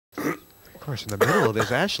Of course, in the middle of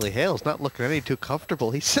this, Ashley Hale's not looking any too comfortable.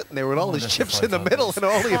 He's sitting there with all his chips in the middle and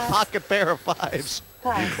only a pocket pair of fives.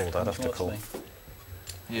 You called that after call.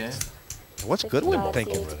 Yeah. What's Goodwin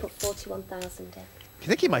thinking? To put 41,000 in. Do you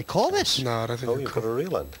think he might call this? No, I don't think Oh, he'll you've call. got a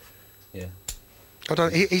real end. Yeah. I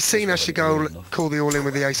don't. He's seen Ashley go enough. call the all in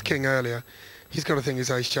with the ace king earlier. He's got to think his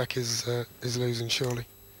ace jack is losing surely.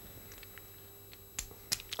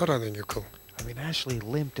 I don't think he'll call. I mean, Ashley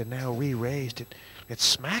limped and now re-raised. It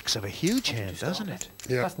smacks of a huge hand, doesn't it?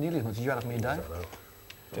 Yeah. That's nearly as much as you had of me, Dave. No,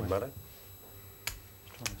 didn't matter.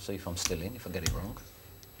 Trying to see if I'm still in, if I get it wrong.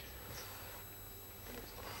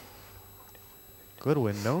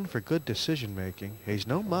 Goodwin, known for good decision-making. He's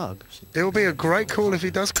no mug. It will be a great call if he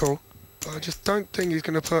does call. But I just don't think he's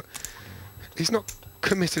going to put... He's not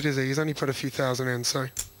committed, is he? He's only put a few thousand in, so...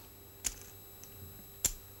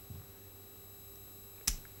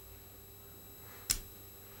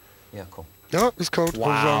 Yeah, cool. No, he's called. I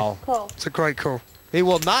was wrong. Call. It's a great call. He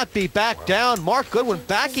will not be backed down. Mark Goodwin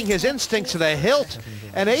backing his instincts to the hilt.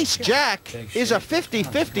 And ace-jack is a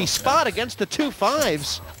 50-50 spot against the two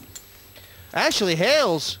fives. Ashley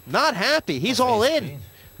Hale's not happy. He's all in.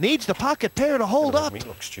 Needs the pocket pair to hold up. Me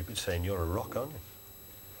look stupid saying you're a rock, aren't you?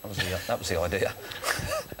 That was the idea.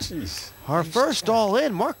 Jeez. Our first all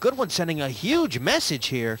in. Mark Goodwin sending a huge message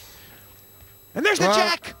here. And there's the Well,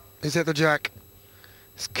 jack. He's hit the jack.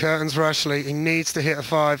 It's curtains for Ashley. He needs to hit a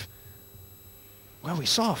 5. Well, we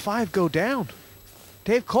saw a 5 go down.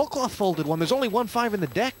 Dave Colclough folded one. There's only one 5 in the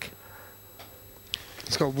deck.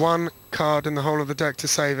 He's got one card in the whole of the deck to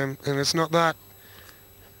save him, and it's not that.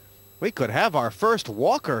 We could have our first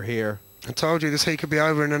walker here. I told you this heat could be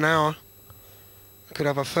over in an hour. We could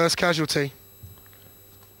have our first casualty.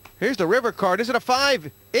 Here's the river card. Is it a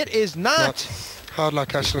 5? It is not. Hard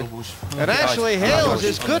luck, Ashley. And Ashley Hales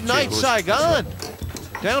is good night Saigon.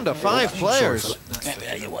 Down to 5 players.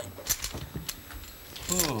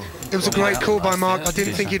 It was a great call by Mark. I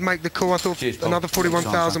didn't think he'd make the call. I thought Cheers, another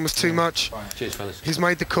 41,000 was too much. Cheers, fellas. He's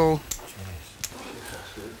made the call.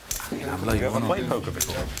 You haven't played poker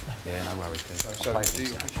before? Yeah, no worries.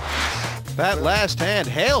 That last hand,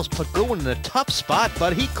 Hales put Goodwin in a tough spot,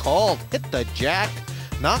 but he called, hit the jack,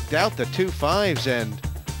 knocked out the 2 5s, and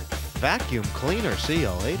vacuum cleaner. See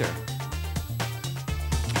you later.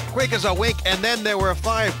 Quick as a wink, and then there were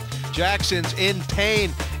 5. Jackson's in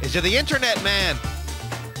pain. Is it the internet man?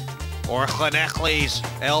 Or Chenechles,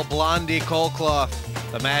 El Blondie Colclough?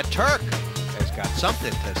 The Mad Turk has got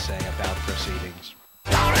something to say about proceedings.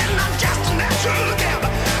 I'm just a natural gambler,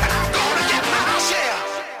 and I'm gonna get my share.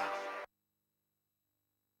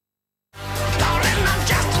 Darling, I'm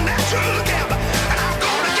just a natural gambler, and I'm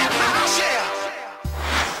gonna get my share.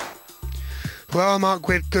 Well, Mark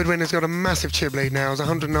Goodwin has got a massive chip lead now. It's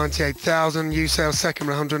 198,000. USAIL second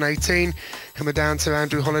with 118. And we're down to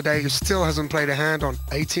Andrew Holliday, who still hasn't played a hand on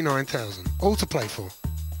 89,000. All to play for.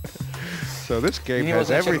 So this game He has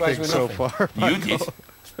wasn't checked everything with so nothing. far. You did.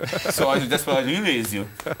 So that's why I raised you.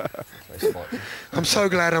 I'm so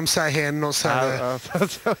glad I'm sat here and not sat there. I'll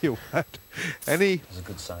tell you what. It's a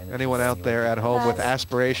good sign. Anyone out there at home with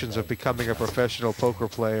aspirations of becoming a professional poker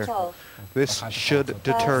player, Call. this should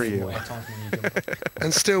deter you.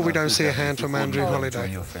 And still we don't see a hand from Andrew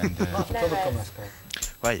Holliday. Never.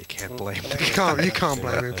 Well, you can't blame them. You can't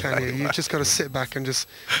blame him, can you? You've just got to sit back and just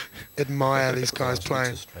admire these guys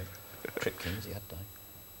playing. Trip kings, he had to.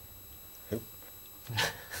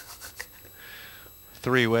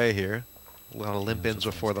 3-way here. A lot of limp ins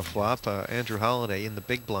before the flop. Andrew Holliday in the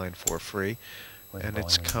big blind for free. And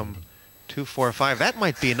it's come 2, 4, 5. That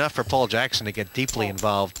might be enough for Paul Jackson to get deeply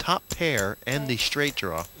involved. Top pair and the straight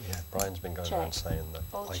draw. Yeah, Brian's been going around saying that,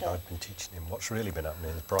 like I've been teaching him. What's really been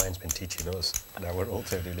happening is Brian's been teaching us. Now we're all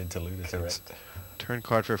turning into lunatics. Turn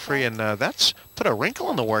card for free, and that's put a wrinkle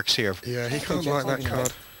in the works here. Yeah, he can't like that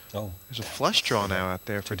card. Oh, There's a flush draw now out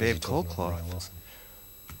there for Dave Talking about Colclough. Brian Wilson.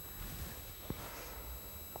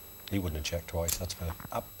 He wouldn't have checked twice, that's fair.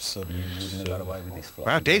 Absolutely. Wouldn't have got away with this flop.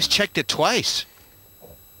 Wow, Dave's checked it twice.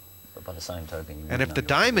 But by the same token, you And if wouldn't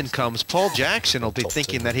the have diamond comes, Paul Jackson will be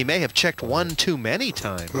thinking that he may have checked one too many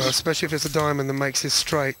times. Well, especially if it's a diamond that makes it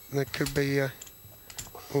straight. There could be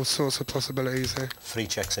all sorts of possibilities here. 3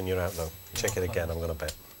 checks and you're out though. Check it again, I'm going to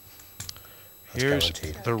bet. That's Here's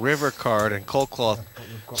guaranteed. the river card, and Colclough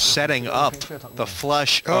setting up the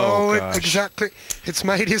flush. Oh, gosh. exactly. It's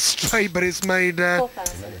made his straight, but it's made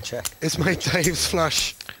 4,000. Another check. it's made Dave's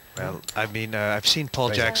flush. Well, I mean, I've seen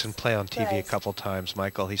Paul Jackson play on TV a couple times,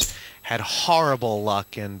 Michael. He's had horrible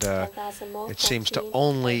luck, and 10,000 more. it seems to 14,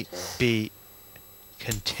 only 22. be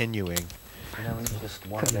continuing. You know, when it's just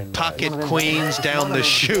one of them Pocket queens down the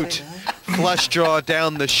chute. Flush draw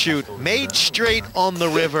down the chute. Made straight on the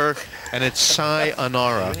river, and it's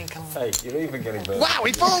sayonara. Hey, you're even getting better. Wow,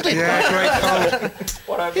 he folded! Yeah, great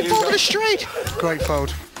fold. He folded it straight. Great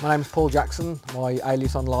fold. My name's Paul Jackson. My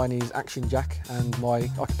alias online is Action Jack, and my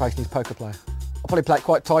occupation is poker player. I'll probably play it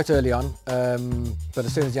quite tight early on, but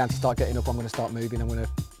as soon as the ante start getting up, I'm going to start moving. I'm going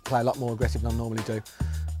to play a lot more aggressive than I normally do.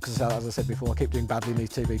 Because as I said before, I keep doing badly in these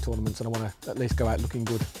TV tournaments, and I want to at least go out looking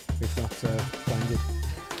good, if not playing good.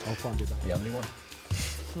 I'll try and do that. The only one.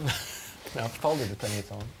 No, I've folded plenty of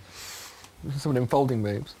time. Some of them folding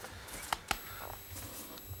moves.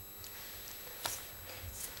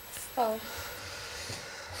 Fold.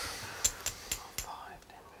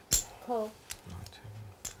 Call.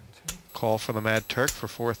 Call for the Mad Turk for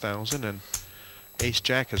 4,000, and Ace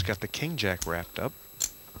Jack has got the King Jack wrapped up.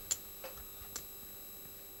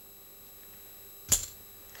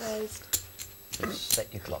 Raised. Just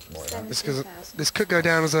set your clock more. Then. This could go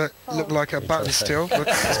down as a look like a button still, but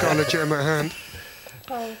it's got a legitimate hand.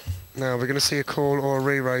 Fold. Now we're going to see a call or a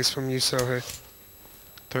re-raise from Yuso here.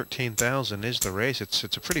 13,000 is the raise. It's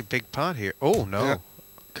a pretty big pot here. Oh no! Yeah,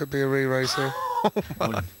 could be a re-raise here.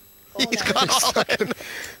 He's got all in.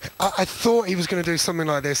 I thought he was going to do something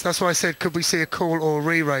like this. That's why I said, could we see a call or a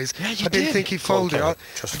re-raise? Yeah, you I didn't did. think he folded. I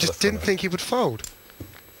Just just didn't think he would fold.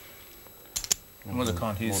 Well, I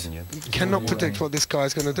can't use. You cannot predict what this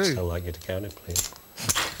guy's going to I'd do. still like you to count it, please.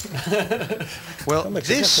 Well, That makes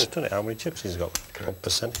a difference, doesn't it? How many chips he's got? What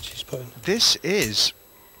percentage he's putting? this is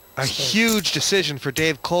a huge decision for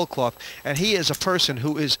Dave Colclough, and he is a person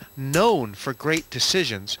who is known for great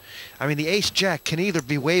decisions. I mean, the Ace Jack can either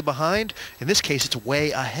be way behind. In this case, it's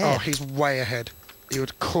way ahead. Oh, he's way ahead. He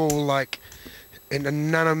would call like in a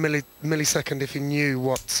millisecond if he knew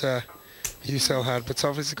what Yuso had, but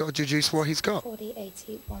obviously got to deduce what he's got. 40,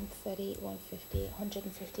 80, 130, 150,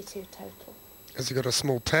 152 total. Has he got a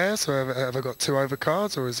small pair, so ever got two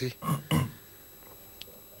overcards, or is he?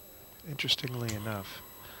 Interestingly enough,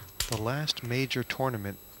 the last major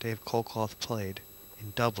tournament Dave Colclough played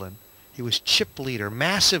in Dublin, he was chip leader,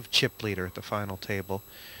 massive chip leader at the final table.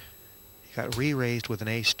 He got re-raised with an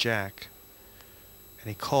Ace Jack, and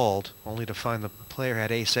he called only to find the player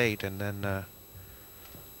had Ace 8, and then of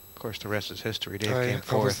course the rest is history. Dave came I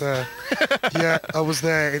fourth. was there. Yeah, I was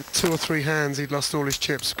there. In 2 or 3 hands, he'd lost all his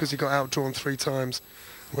chips because he got outdrawn 3 times,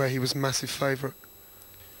 where he was massive favourite.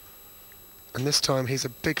 And this time he's a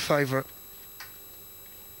big favourite.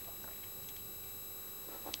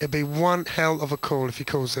 It'd be one hell of a call if he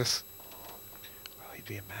calls this. Well, he'd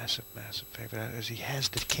be a massive, massive favorite, as he has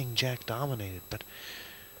the King Jack dominated. But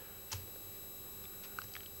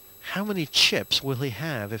how many chips will he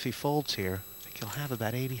have if he folds here? I think he'll have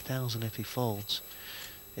about 80,000 if he folds.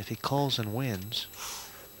 If he calls and wins,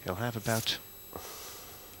 he'll have about...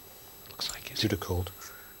 Looks like he's... You'd have called.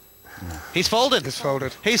 He's folded. He's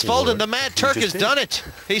folded. He's folded. The Mad Turk has done it.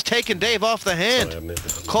 He's taken Dave off the hand. Sorry, I moved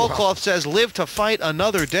it. Colclough says, live to fight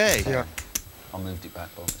another day. Yeah. I moved it back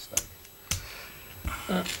by mistake.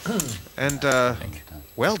 And,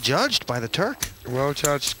 well judged by the Turk. Well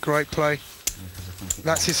judged. Great play.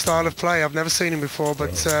 That's his style of play. I've never seen him before,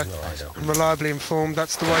 but I'm reliably informed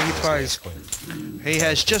that's the way he plays. He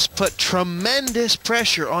has just put tremendous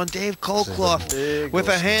pressure on Dave Colclough with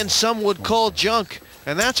a hand some would call junk.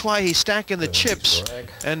 And that's why he's stacking the chips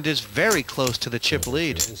and is very close to the chip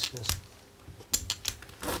lead. Get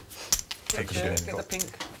the pink.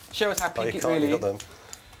 Show us how Oh, you pink it can't, really you got is. them.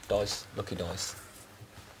 Dice, lucky dice.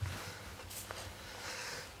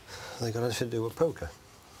 They got anything to do with poker?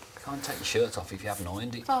 Can't take your shirt off if you haven't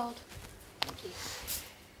ironed it. Fold. Thank you.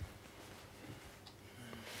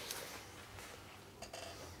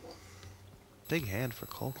 Big hand for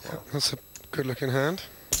Colclough. That's a good looking hand.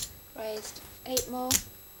 Raised. 8 more.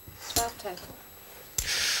 12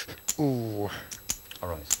 total. Ooh. All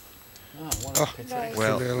right. Oh, Right.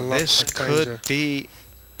 Well, Could be a lot this of could danger. be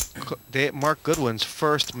Mark Goodwin's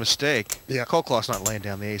first mistake. Yeah. Colclough's not laying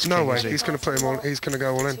down the ace No king, way. is he? He's going to put him all. He's going to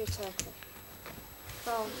go all in. 2 total.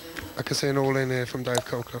 Fold. I can see an all in here from Dave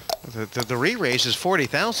Colclough. The re-raise is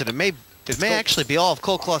 40,000. It may actually be all of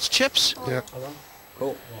Colclough's chips. Yeah.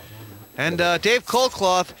 Cool. And Dave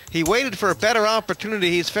Colclough, he waited for a better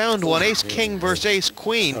opportunity. He's found one, ace king versus ace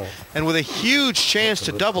queen, and with a huge chance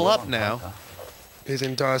to double up now. He's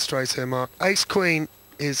in dire straits here, Mark. Ace queen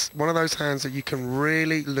is one of those hands that you can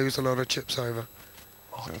really lose a lot of chips over.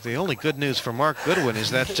 The only good news for Mark Goodwin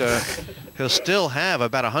is that he'll still have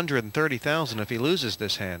about 130,000 if he loses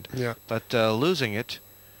this hand. Yeah. But losing it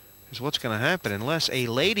is what's going to happen unless a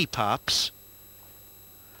lady pops,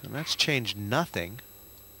 and that's changed nothing.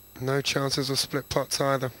 No chances of split pots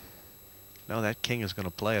either. No, that king is going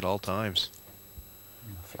to play at all times.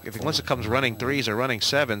 Once it comes running threes or running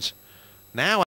sevens, now